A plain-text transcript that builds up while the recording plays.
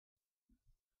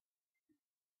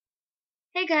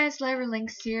Hey guys, Lyra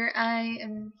Linx here. I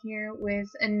am here with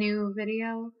a new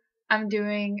video. I'm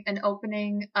doing an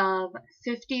opening of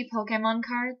 50 Pokemon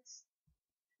cards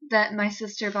that my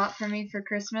sister bought for me for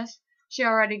Christmas. She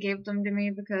already gave them to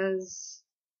me because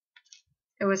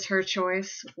it was her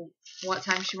choice what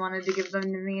time she wanted to give them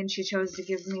to me, and she chose to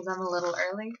give me them a little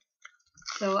early.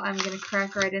 So I'm going to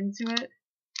crack right into it.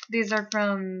 These are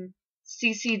from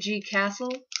CCG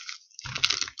Castle.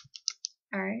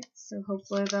 Alright, so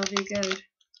hopefully they'll be good.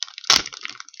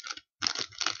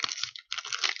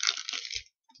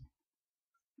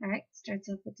 Alright, starts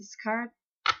off with this card.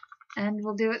 And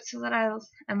we'll do it so that I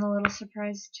am a little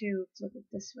surprised too. Flip it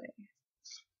this way.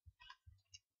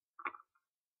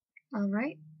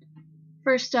 Alright.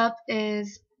 First up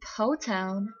is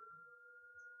Potown.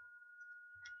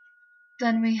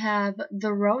 Then we have the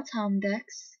Rotom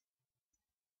Dex.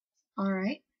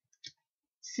 Alright.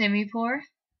 Simipour.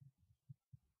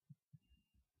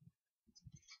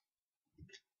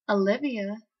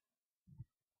 Olivia.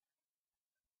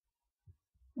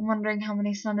 I'm wondering how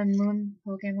many Sun and Moon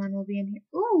Pokemon will be in here.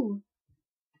 Ooh!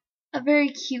 A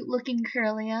very cute looking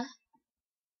Kirlia.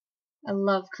 I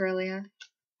love Kirlia.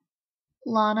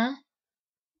 Lana.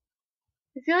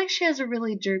 I feel like she has a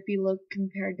really derpy look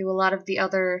compared to a lot of the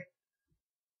other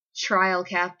trial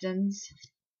captains.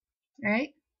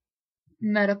 Alright.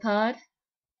 Metapod.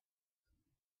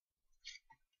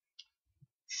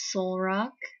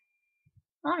 Solrock.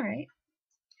 Alright.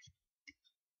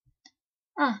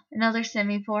 Ah, another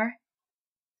Simipour.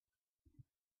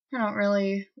 I don't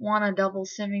really want a double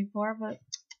Simipour, but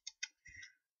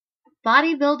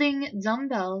bodybuilding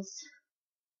dumbbells.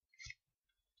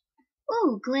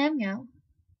 Ooh, Glammeow.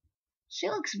 She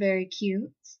looks very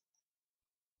cute.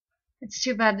 It's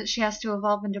too bad that she has to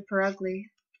evolve into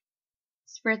Perugly.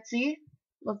 Spritzy.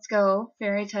 Let's go.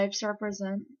 Fairy types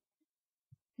represent.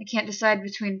 I can't decide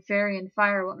between fairy and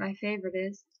fire what my favorite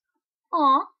is.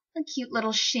 Aw, a cute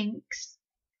little Shinx.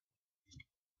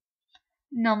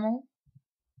 Nummel.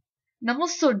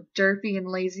 Nummel's so derpy and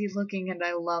lazy looking, and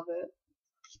I love it.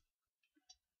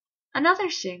 Another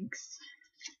Shinx.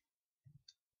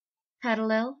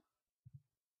 Petalil.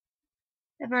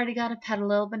 I've already got a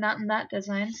Petalil, but not in that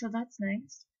design, so that's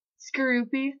nice.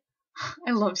 Skorupi.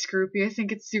 I love Skorupi. I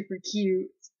think it's super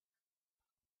cute.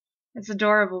 It's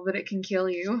adorable, but it can kill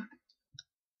you.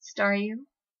 Staryu.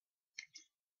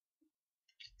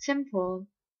 Timpool.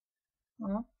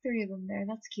 Oh, 3 of them there.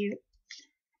 That's cute.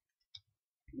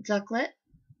 Ducklet.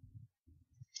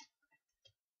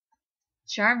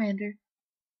 Charmander.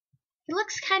 He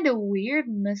looks kind of weird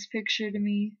in this picture to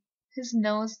me. His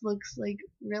nose looks like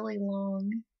really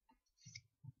long.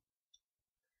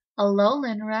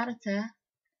 Alolan Rattata.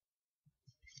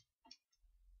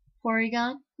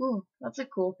 Porygon. Ooh, that's a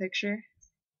cool picture.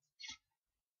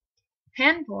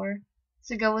 Panpour.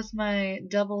 To go with my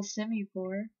double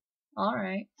Simipour.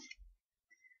 Alright.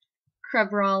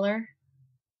 Crabrawler.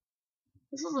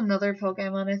 This is another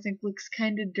Pokemon I think looks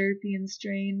kinda derpy and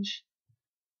strange.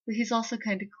 But he's also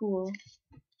kinda cool.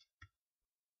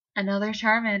 Another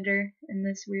Charmander in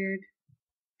this weird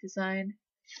design.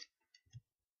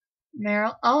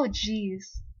 Meryl. Oh,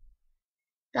 jeez.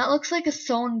 That looks like a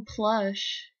sewn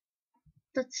plush.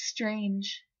 That's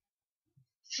strange.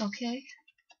 Okay.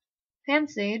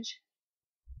 Pansage.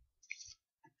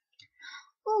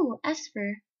 Ooh,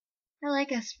 Esper. I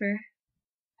like Esper.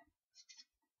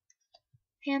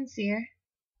 Pansear.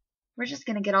 We're just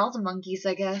gonna get all the monkeys,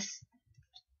 I guess.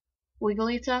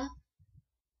 Wigglytuff.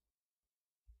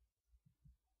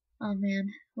 Oh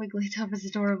man, Wigglytuff is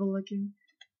adorable looking.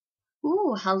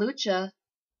 Ooh, Halucha.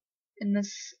 In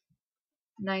this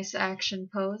nice action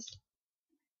pose.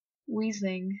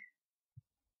 Weezing.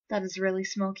 That is really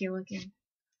smoky looking.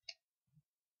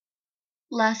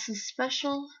 Lass's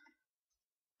Special.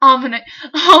 Omanyte.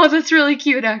 Oh, that's really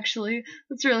cute actually.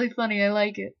 That's really funny, I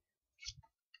like it.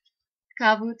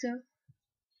 Kabuto.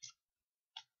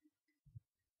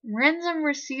 Random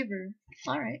Receiver.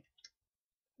 Alright.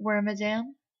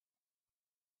 Wormadam.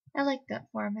 I like that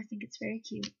form, I think it's very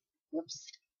cute. Whoops.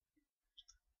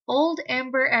 Old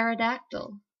Amber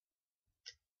Aerodactyl.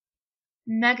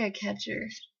 Mega Catcher.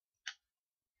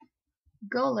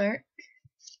 Golurk.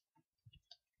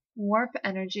 Warp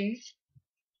Energy.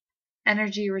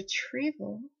 Energy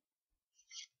Retrieval.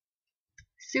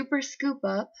 Super Scoop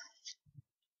Up.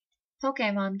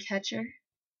 Pokemon Catcher.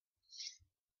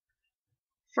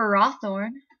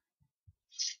 Ferrothorn.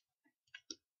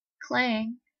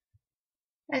 Clang.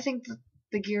 I think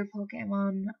the gear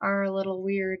Pokemon are a little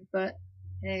weird, but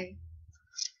hey.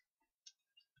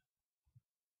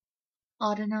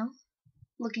 Audino.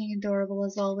 Looking adorable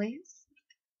as always.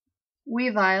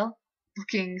 Weavile.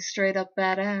 looking straight up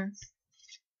badass.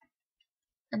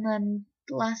 And then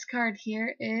the last card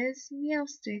here is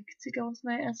Meowstick to go with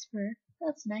my Esper.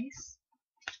 That's nice.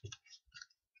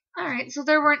 Alright, so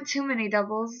there weren't too many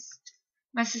doubles.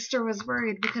 My sister was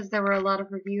worried because there were a lot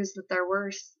of reviews that there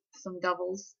were some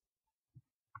doubles.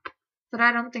 But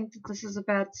I don't think that this is a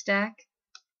bad stack.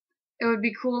 It would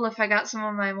be cool if I got some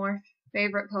of my more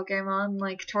favorite Pokemon,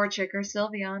 like Torchic or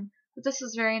Sylveon, but this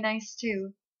is very nice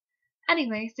too.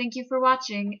 Anyway, thank you for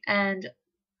watching, and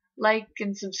like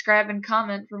and subscribe and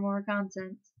comment for more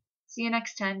content. See you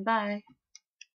next time, bye.